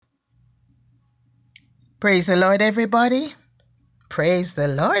Praise the Lord, everybody. Praise the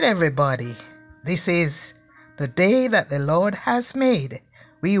Lord, everybody. This is the day that the Lord has made.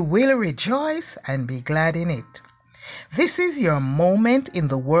 We will rejoice and be glad in it. This is your moment in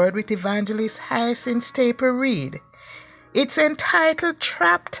the Word with Evangelist Hyacinth Staper Reed. It's entitled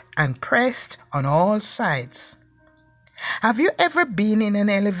Trapped and Pressed on All Sides. Have you ever been in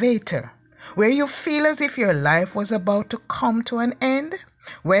an elevator where you feel as if your life was about to come to an end?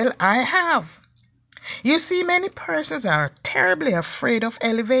 Well, I have. You see, many persons are terribly afraid of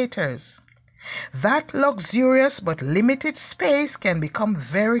elevators. That luxurious but limited space can become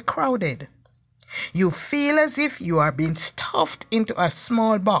very crowded. You feel as if you are being stuffed into a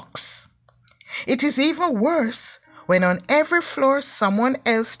small box. It is even worse when on every floor someone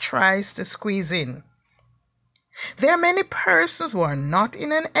else tries to squeeze in. There are many persons who are not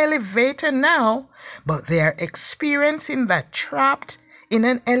in an elevator now, but they are experiencing that trapped in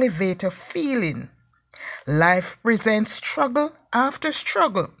an elevator feeling. Life presents struggle after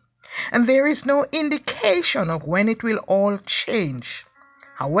struggle, and there is no indication of when it will all change.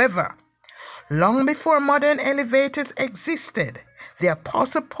 However, long before modern elevators existed, the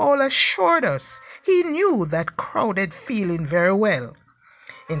Apostle Paul assured us he knew that crowded feeling very well.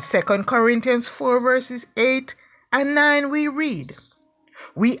 In 2 Corinthians 4 verses 8 and 9 we read,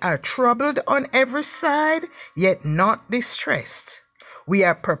 "We are troubled on every side, yet not distressed. We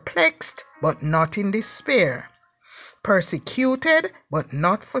are perplexed, but not in despair. Persecuted, but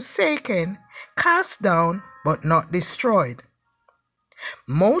not forsaken. Cast down, but not destroyed."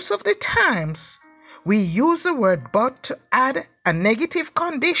 Most of the times, we use the word but to add a negative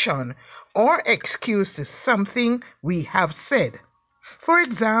condition or excuse to something we have said. For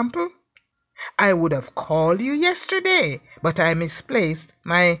example, I would have called you yesterday, but I misplaced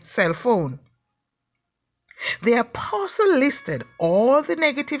my cell phone. The apostle listed all the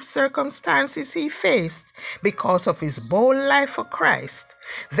negative circumstances he faced because of his bold life for Christ.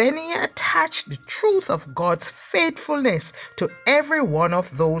 Then he attached the truth of God's faithfulness to every one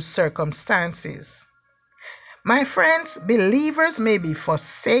of those circumstances. My friends, believers may be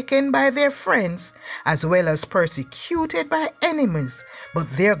forsaken by their friends as well as persecuted by enemies, but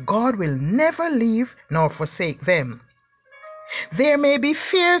their God will never leave nor forsake them. There may be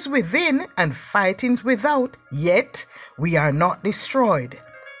fears within and fightings without, yet we are not destroyed.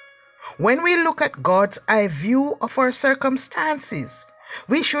 When we look at God's eye view of our circumstances,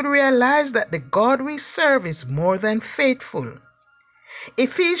 we should realize that the God we serve is more than faithful.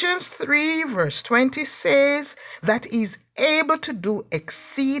 Ephesians 3 verse 20 says that he is able to do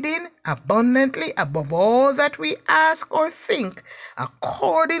exceeding abundantly above all that we ask or think,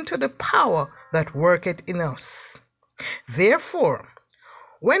 according to the power that worketh in us. Therefore,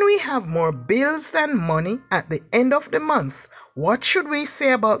 when we have more bills than money at the end of the month, what should we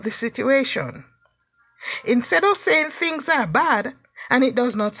say about the situation? Instead of saying things are bad and it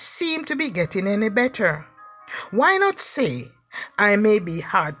does not seem to be getting any better, why not say, I may be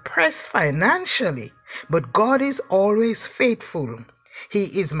hard pressed financially, but God is always faithful. He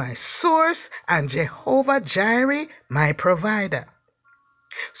is my source and Jehovah Jireh, my provider.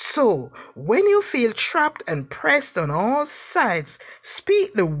 So, when you feel trapped and pressed on all sides,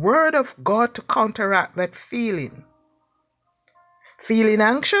 speak the word of God to counteract that feeling. Feeling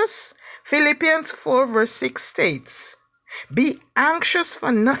anxious? Philippians 4 verse 6 states, "Be anxious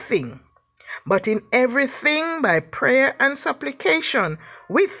for nothing, but in everything by prayer and supplication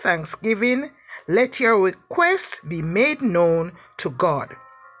with thanksgiving, let your requests be made known to God."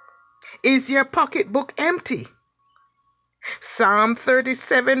 Is your pocketbook empty? Psalm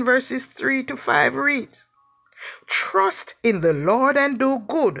 37 verses 3 to 5 reads, "Trust in the Lord and do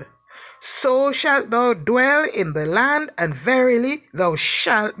good, so shalt thou dwell in the land, and verily thou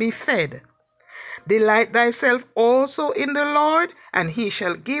shalt be fed. Delight thyself also in the Lord, and he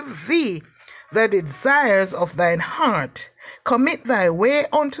shall give thee the desires of thine heart. Commit thy way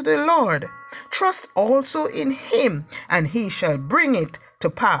unto the Lord. Trust also in him, and he shall bring it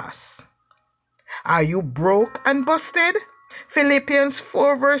to pass." Are you broke and busted? Philippians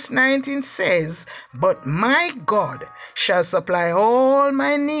 4 verse 19 says, "But my God shall supply all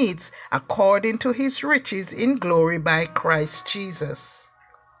my needs according to his riches in glory by Christ Jesus."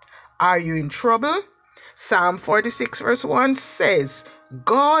 Are you in trouble? Psalm 46 verse 1 says,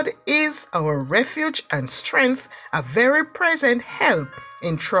 "God is our refuge and strength, a very present help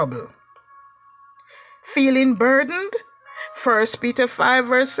in trouble." Feeling burdened? 1 Peter 5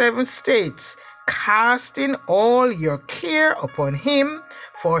 verse 7 states, "Casting all your care upon him,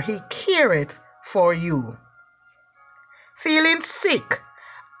 for he careth for you." Feeling sick?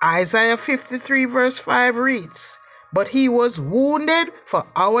 Isaiah 53 verse 5 reads, "But he was wounded for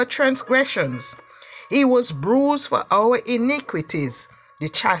our transgressions. He was bruised for our iniquities. The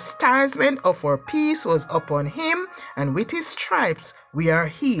chastisement of our peace was upon him, and with his stripes we are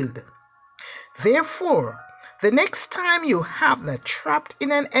healed. Therefore, the next time you have that trapped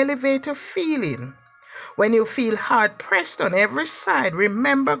in an elevator feeling, when you feel hard pressed on every side,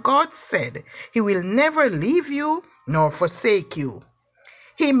 remember God said he will never leave you nor forsake you.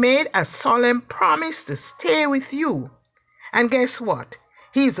 He made a solemn promise to stay with you. And guess what?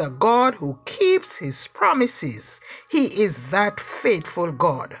 He's a God who keeps his promises. He is that faithful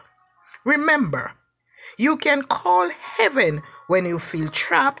God. Remember, you can call heaven when you feel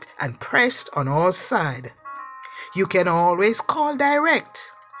trapped and pressed on all sides. You can always call direct.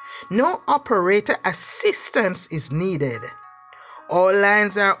 No operator assistance is needed. All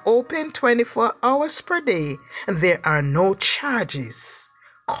lines are open 24 hours per day and there are no charges.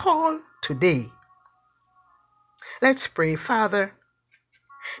 Call today. Let's pray, Father.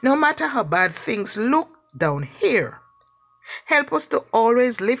 No matter how bad things look down here, help us to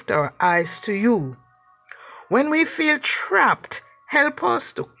always lift our eyes to you. When we feel trapped, help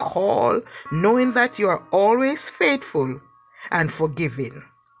us to call, knowing that you are always faithful and forgiving.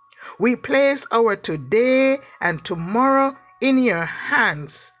 We place our today and tomorrow in your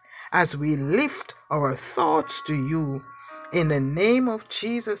hands as we lift our thoughts to you. In the name of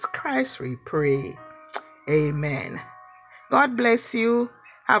Jesus Christ, we pray. Amen. God bless you.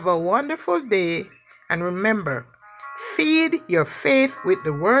 Have a wonderful day. And remember, feed your faith with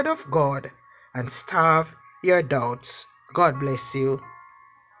the Word of God and starve your doubts. God bless you.